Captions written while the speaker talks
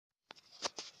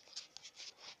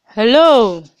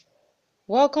Hello,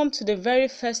 welcome to the very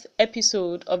first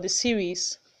episode of the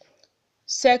series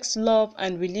Sex, Love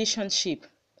and Relationship.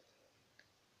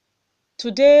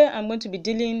 Today I'm going to be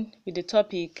dealing with the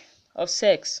topic of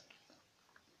sex,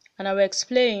 and I will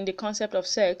explain the concept of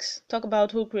sex, talk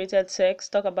about who created sex,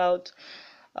 talk about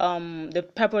the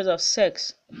purpose of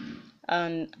sex,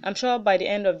 and I'm sure by the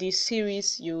end of this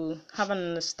series you have an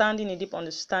understanding, a deep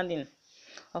understanding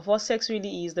of what sex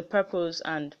really is, the purpose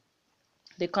and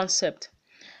the concept.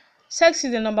 Sex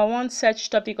is the number one search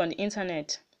topic on the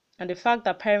internet, and the fact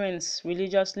that parents,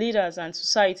 religious leaders, and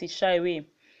society shy away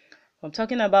from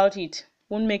talking about it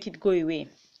won't make it go away.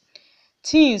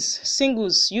 Teens,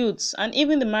 singles, youths, and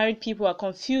even the married people are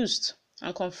confused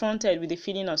and confronted with the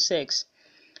feeling of sex.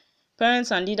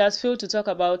 Parents and leaders fail to talk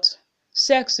about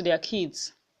sex to their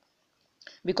kids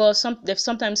because they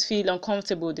sometimes feel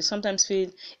uncomfortable, they sometimes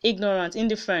feel ignorant,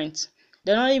 indifferent.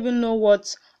 They don't even know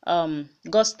what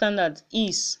God's standard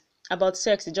is about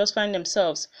sex. They just find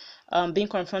themselves being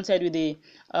confronted with the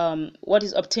what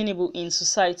is obtainable in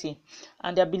society,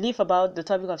 and their belief about the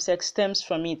topic of sex stems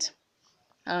from it.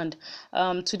 And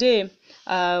today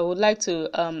I would like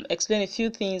to explain a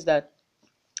few things that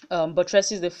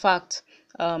buttresses the fact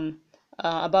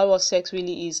about what sex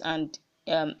really is and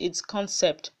its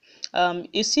concept.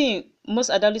 You see, most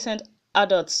adolescent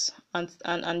adults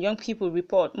and young people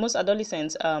report, most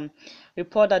adolescents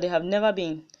report that they have never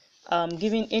been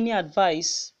given any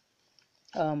advice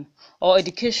or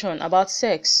education about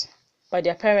sex by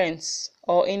their parents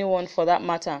or anyone for that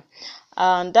matter.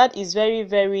 And that is very,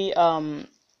 very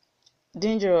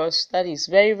dangerous. That is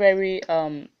very, very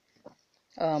wrong.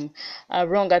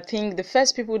 I think the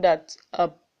first people that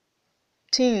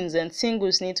teens and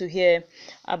singles need to hear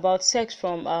about sex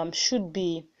from should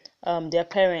be their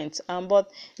parents,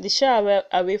 but they shy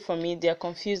away from it. They are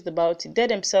confused about it. They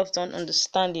themselves don't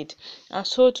understand it, and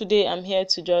so today I'm here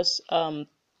to just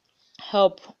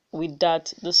help with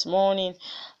that this morning.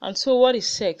 And so, what is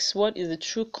sex? What is the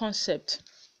true concept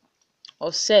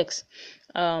of sex?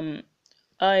 I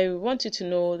want you to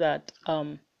know that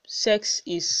sex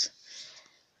is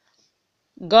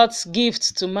God's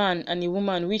gift to man and a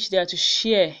woman, which they are to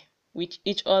share with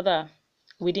each other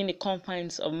within the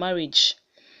confines of marriage.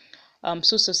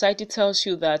 So society tells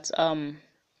you that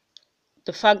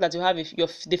the fact that you have you're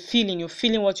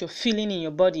feeling what you're feeling in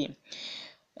your body,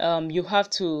 you have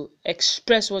to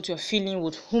express what you're feeling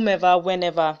with whomever,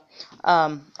 whenever.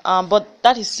 But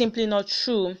that is simply not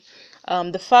true.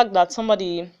 The fact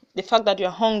that you're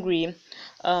hungry,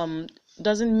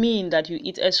 doesn't mean that you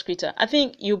eat excreta. I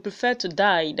think you prefer to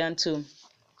die than to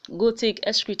go take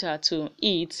excreta to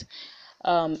eat,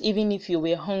 even if you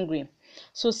were hungry.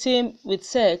 So same with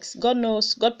sex. God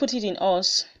knows, God put it in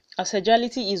us. Our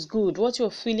sexuality is good. What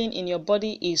you're feeling in your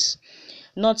body is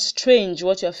not strange.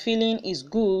 What you're feeling is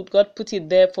good. God put it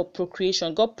there for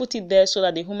procreation. God put it there so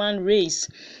that the human race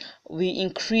will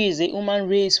increase, the human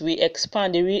race will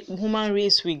expand, the human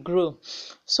race will grow.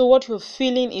 So what you're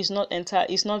feeling is not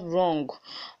wrong.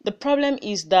 The problem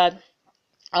is that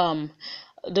the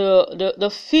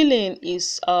feeling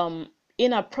is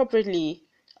inappropriately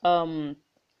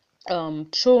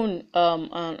thrown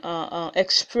and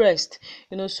expressed.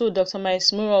 So Dr.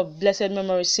 Miles Moore of blessed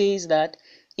memory says that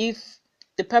if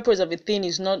the purpose of a thing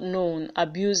is not known,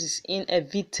 abuse is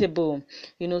inevitable.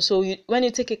 So when you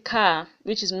take a car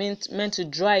which is meant to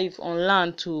drive on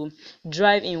land to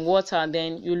drive in water,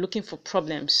 then you're looking for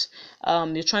problems.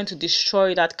 You're trying to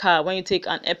destroy that car. When you take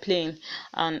an airplane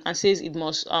and says it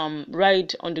must fly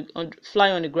on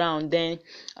the ground, then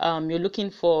you're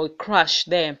looking for a crash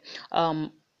there.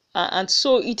 And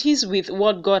so it is with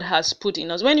what God has put in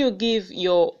us. When you give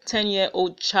your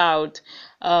 10-year-old child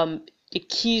the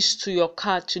keys to your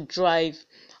car to drive,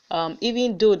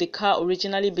 even though the car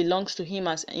originally belongs to him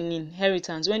as an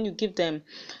inheritance, when you give them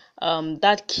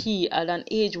that key at an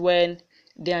age when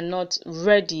they are not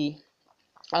ready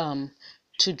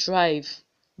to drive,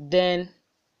 then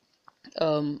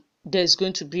there's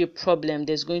going to be a problem.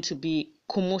 There's going to be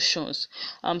commotions.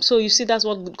 So you see, that's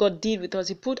what God did with us.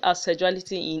 He put our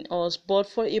sexuality in us, but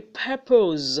for a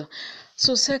purpose.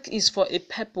 So sex is for a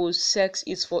purpose. Sex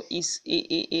is for a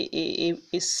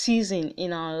season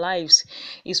in our lives.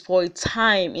 Is for a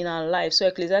time in our lives. So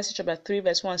Ecclesiastes chapter 3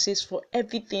 verse 1 says, for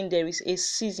everything there is a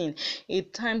season, a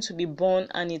time to be born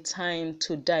and a time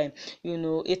to die.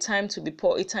 A time to be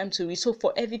poor, a time to reach. So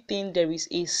for everything there is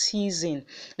a season.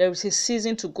 There is a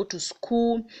season to go to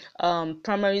school,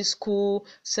 primary school,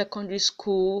 secondary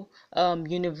school,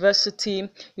 university.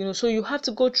 So you have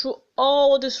to go through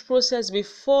all this process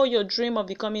before your dream of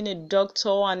becoming a doctor,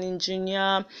 an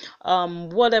engineer,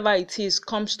 whatever it is,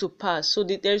 comes to pass. So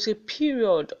there's a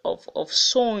period of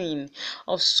sowing,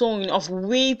 of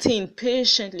waiting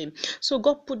patiently. So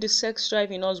God put the sex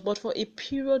drive in us, but for a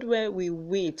period where we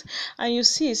wait. And you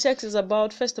see, sex is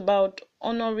first about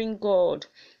honoring God.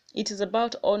 It is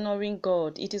about honoring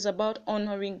God. It is about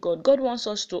honoring God. God wants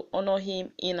us to honor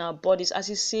him in our bodies, as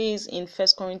he says in 1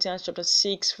 Corinthians chapter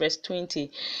 6 verse 20.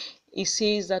 It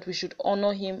says that we should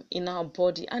honor him in our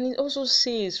body. And it also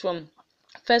says from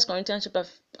 1 Corinthians chapter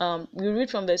we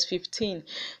read from verse 15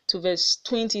 to verse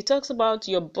 20. It talks about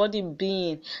your body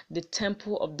being the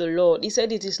temple of the Lord. He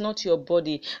said it is not your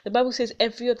body. The Bible says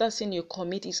every other sin you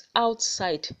commit is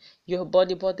outside your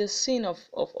body, but the sin of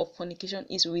fornication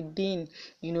is within,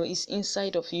 is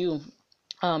inside of you.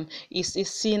 Is a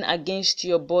sin against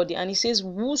your body. And he says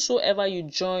whosoever you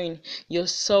join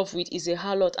yourself with is a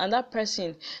harlot, and that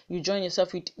person you join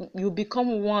yourself with, you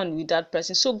become one with that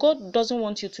person. So God doesn't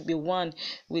want you to be one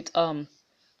with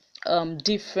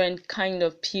different kind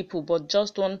of people, but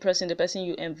just one person, the person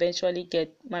you eventually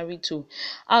get married to.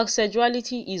 Our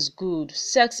sexuality is good.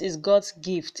 Sex is God's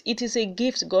gift. It is a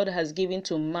gift God has given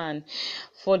to man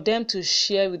for them to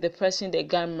share with the person they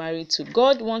got married to.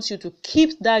 God wants you to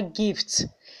keep that gift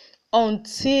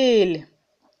until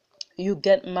you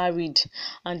get married,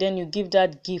 and then you give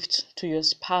that gift to your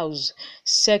spouse.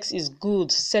 Sex is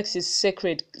good. Sex is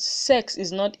sacred. Sex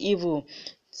is not evil.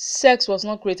 Sex was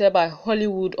not created by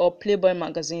Hollywood or Playboy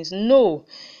magazines. No,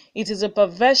 it is a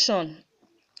perversion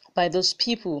by those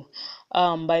people,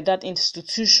 by that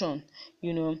institution.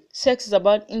 Sex is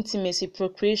about intimacy,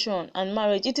 procreation, and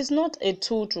marriage. It is not a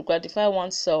tool to gratify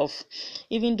oneself.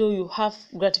 Even though you have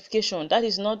gratification, that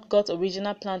is not God's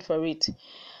original plan for it.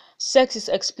 Sex is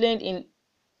explained in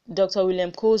Dr.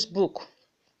 William Cole's book,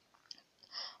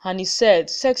 and he said,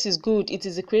 sex is good, it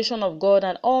is the creation of God,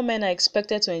 and all men are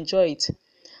expected to enjoy it.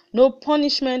 No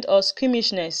punishment or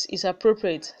squeamishness is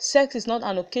appropriate. Sex is not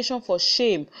an occasion for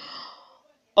shame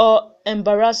or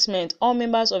embarrassment. All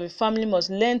members of a family must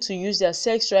learn to use their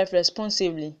sex drive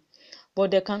responsibly,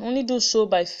 but they can only do so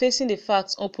by facing the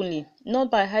facts openly, not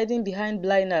by hiding behind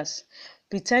blinders,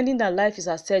 pretending that life is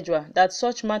as usual, that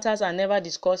such matters are never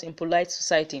discussed in polite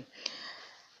society.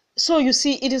 So you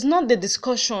see, it is not the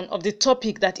discussion of the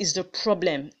topic that is the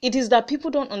problem. It is that people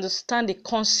don't understand the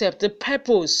concept, the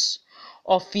purpose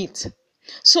of it.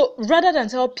 So rather than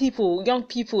tell people, young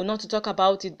people, not to talk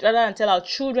about it, rather than tell our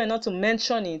children not to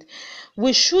mention it,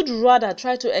 we should rather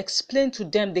try to explain to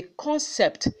them the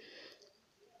concept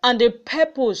and the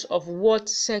purpose of what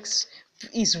sex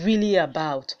is really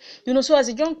about. So as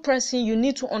a young person, you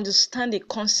need to understand the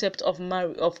concept of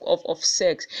marriage, of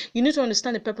sex. You need to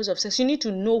understand the purpose of sex. You need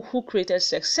to know who created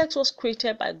sex. Sex was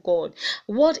created by God.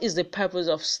 What is the purpose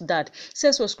of that?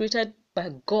 Sex was created by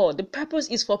God. The purpose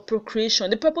is for procreation.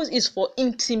 The purpose is for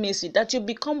intimacy, that you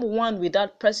become one with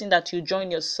that person that you join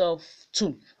yourself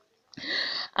to.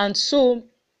 And so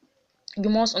you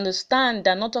must understand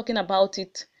that not talking about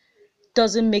it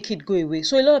doesn't make it go away.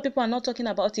 So a lot of people are not talking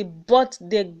about it, but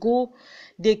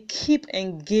they keep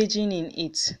engaging in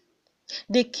it.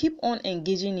 They keep on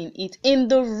engaging in it in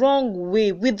the wrong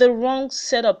way, with the wrong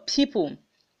set of people.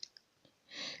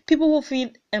 People who feel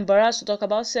embarrassed to talk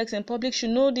about sex in public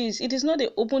should know this. It is not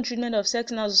the open treatment of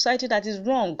sex in our society that is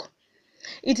wrong.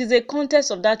 It is a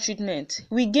context of that treatment.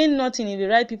 We gain nothing if the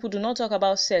right people do not talk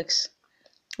about sex.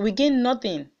 We gain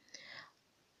nothing,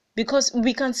 because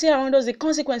we can see around us the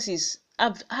consequences.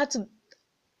 I've had to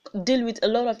deal with a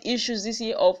lot of issues this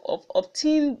year of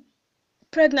teen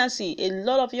pregnancy. A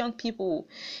lot of young people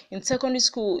in secondary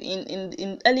school,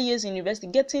 in early years in university,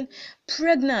 getting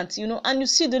pregnant, and you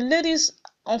see the ladies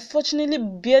unfortunately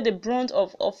bear the brunt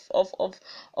of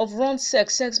wrong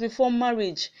sex before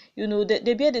marriage.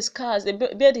 They bear the scars, they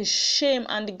bear the shame,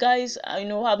 and the guys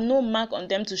have no mark on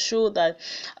them to show that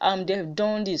they have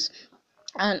done this.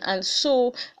 And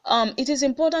so it is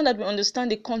important that we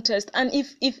understand the context, and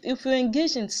if we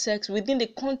engage in sex within the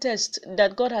context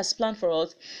that God has planned for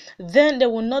us, then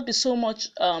there will not be so much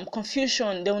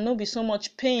confusion, there will not be so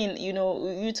much pain.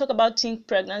 You talk about teen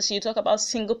pregnancy, you talk about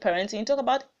single parenting, you talk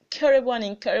about curable and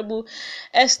incurable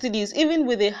STDs. Even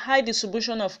with a high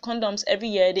distribution of condoms every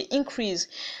year, the increase,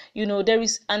 there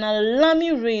is an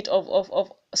alarming rate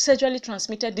of sexually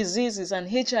transmitted diseases and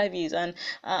HIVs and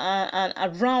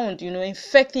around,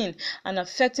 infecting and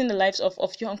affecting the lives of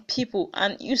young people.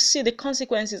 And you see the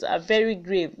consequences are very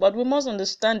grave, but we must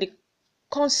understand the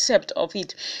concept of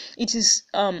it. It is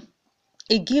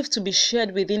a gift to be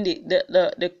shared within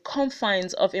the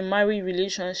confines of a married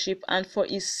relationship and for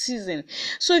a season.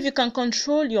 So if you can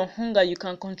control your hunger, you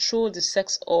can control the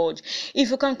sex urge. If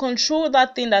you can control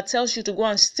that thing that tells you to go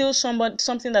and steal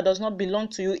something that does not belong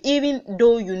to you, even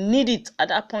though you need it at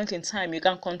that point in time, you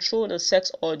can control the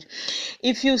sex urge.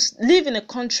 If you live in a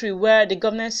country where the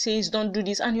government says don't do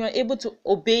this and you are able to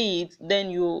obey it,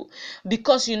 then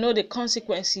because you know the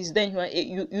consequences, then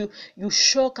you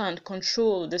sure can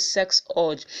control the sex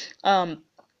urge.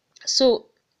 So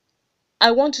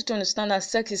I want you to understand that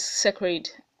sex is sacred.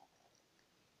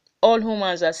 All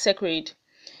humans are sacred.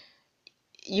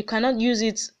 You cannot use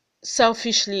it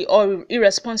selfishly or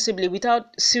irresponsibly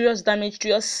without serious damage to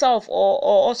yourself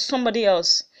or somebody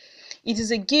else. It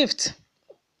is a gift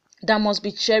that must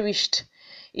be cherished.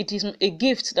 It is a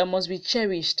gift that must be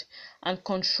cherished and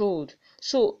controlled.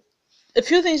 So a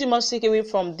few things you must take away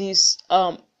from this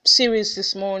series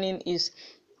this morning is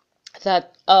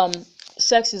that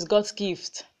sex is God's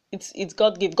gift. It's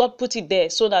God's gift. God put it there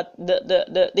so that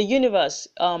the universe,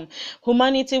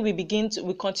 humanity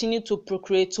will continue to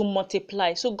procreate, to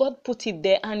multiply. So God put it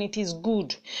there and it is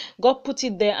good. God put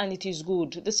it there and it is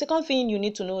good. The second thing you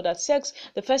need to know that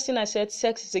the first thing I said,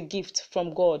 sex is a gift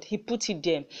from God. He put it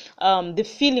there. The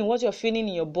feeling, what you're feeling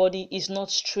in your body is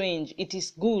not strange. It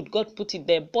is good. God put it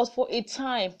there. But for a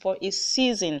time, for a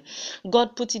season,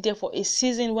 God put it there for a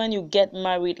season when you get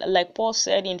married. Like Paul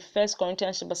said in 1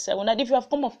 Corinthians chapter 7, that if you have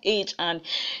come of age and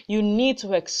you need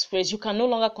to express, you can no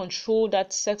longer control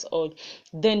that sex urge,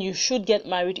 then you should get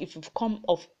married if you've come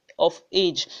of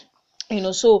age.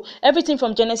 So everything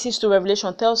from Genesis to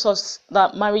Revelation tells us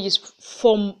that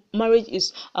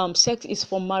sex is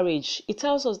for marriage. It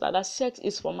tells us that sex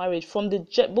is for marriage. From the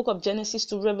book of Genesis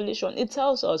to Revelation, it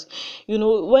tells us,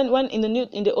 when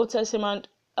in the Old Testament,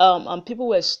 people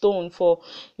were stoned for,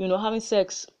 having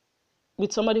sex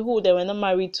with somebody who they were not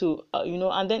married to,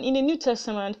 and then in the New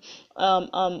Testament,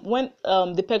 when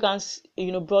the pagans,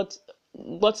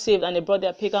 got saved and they brought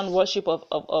their pagan worship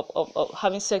of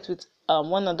having sex with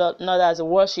one another as a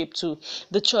worship to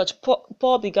the church,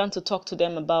 Paul began to talk to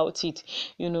them about it,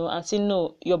 and say,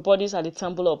 no, your bodies are the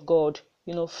temple of God.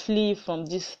 Flee from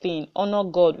this thing. Honor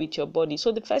God with your body.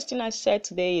 So the first thing I said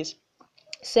today is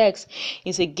sex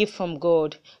is a gift from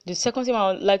God. The second thing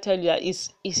I would like to tell you that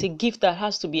is a gift that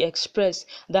has to be expressed,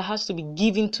 that has to be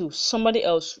given to somebody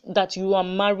else that you are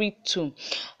married to.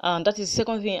 That is the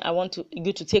second thing I want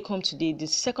you to take home today. The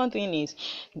second thing is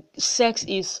sex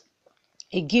is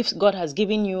a gift God has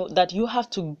given you that you have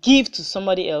to give to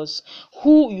somebody else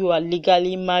who you are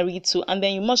legally married to. And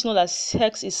then you must know that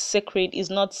sex is sacred,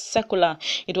 is not secular.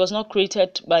 It was not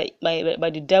created by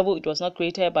the devil. It was not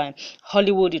created by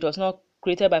Hollywood. It was not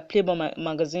created by Playboy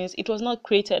magazines. It was not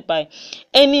created by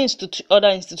any other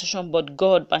institution but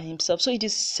God by himself. So it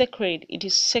is sacred. It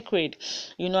is sacred.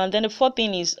 And then the fourth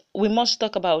thing is we must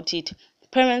talk about it.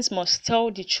 Parents must tell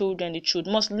the children the truth,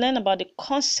 must learn about the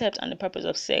concept and the purpose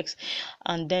of sex,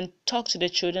 and then talk to the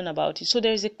children about it. So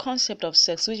there is a concept of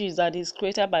sex, which is that it's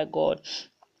created by God,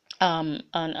 and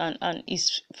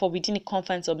is for within the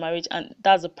confines of marriage, and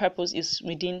that's the purpose, is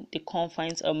within the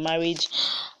confines of marriage.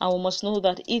 And we must know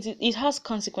that it has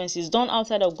consequences done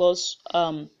outside of God's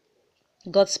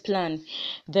plan.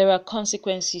 There are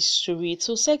consequences to it.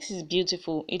 So sex is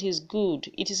beautiful, it is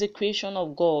good, it is a creation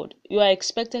of God. You are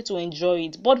expected to enjoy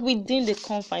it, but within the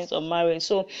confines of marriage.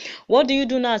 So what do you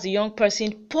do now as a young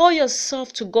person? Pour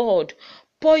yourself to God.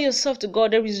 Pour yourself to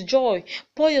God. There is joy.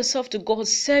 Pour yourself to God.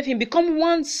 Serve Him. Become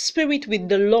one spirit with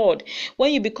the Lord.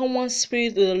 When you become one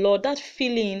spirit with the Lord, that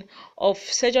feeling of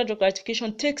sexual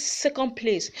gratification takes second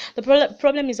place. The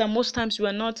problem is that most times we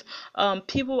are not,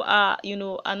 people are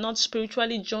not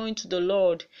spiritually joined to the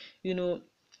Lord,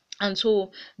 and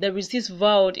so there is this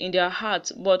vow in their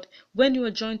hearts. But when you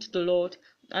are joined to the Lord,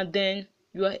 and then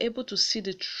you are able to see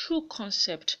the true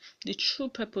concept, the true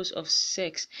purpose of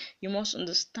sex, you must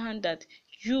understand that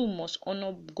you must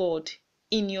honor God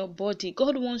in your body.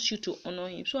 God wants you to honor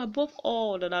Him. So above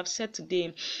all that I've said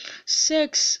today,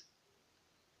 sex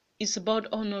is about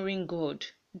honoring God.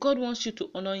 God wants you to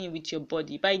honor Him with your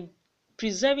body by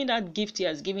preserving that gift He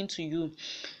has given to you.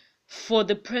 For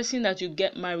the person that you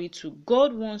get married to,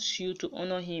 God wants you to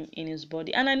honor Him in His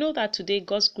body. And I know that today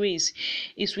God's grace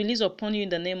is released upon you in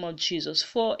the name of Jesus.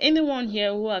 For anyone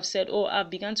here who have said, oh, I've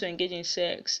begun to engage in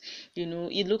sex,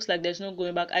 it looks like there's no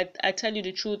going back, I tell you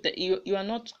the truth, that you are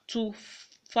not too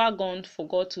far gone for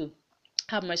God to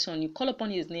have mercy on you. Call upon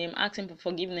His name, ask Him for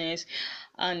forgiveness,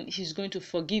 and He's going to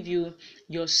forgive you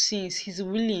your sins. He's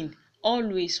willing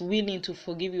always willing to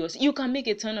forgive you. You can make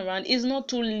a turnaround. It's not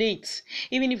too late.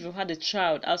 Even if you've had a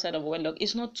child outside of wedlock,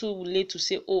 it's not too late to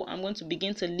say, oh, I'm going to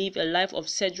begin to live a life of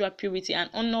sexual purity and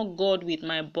honor God with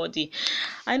my body.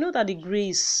 I know that the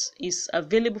grace is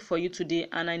available for you today,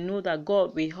 and I know that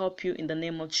God will help you in the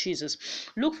name of Jesus.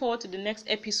 Look forward to the next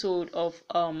episode of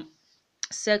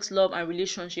sex, love, and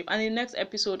relationship. And in the next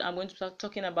episode, I'm going to start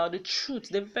talking about the truth,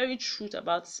 the very truth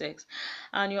about sex,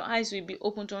 and your eyes will be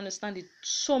open to understand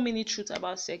so many truths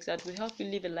about sex that will help you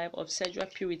live a life of sexual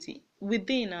purity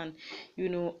within and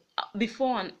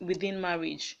before and within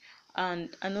marriage. And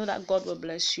I know that God will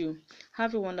bless you.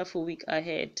 Have a wonderful week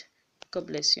ahead. God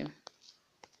bless you.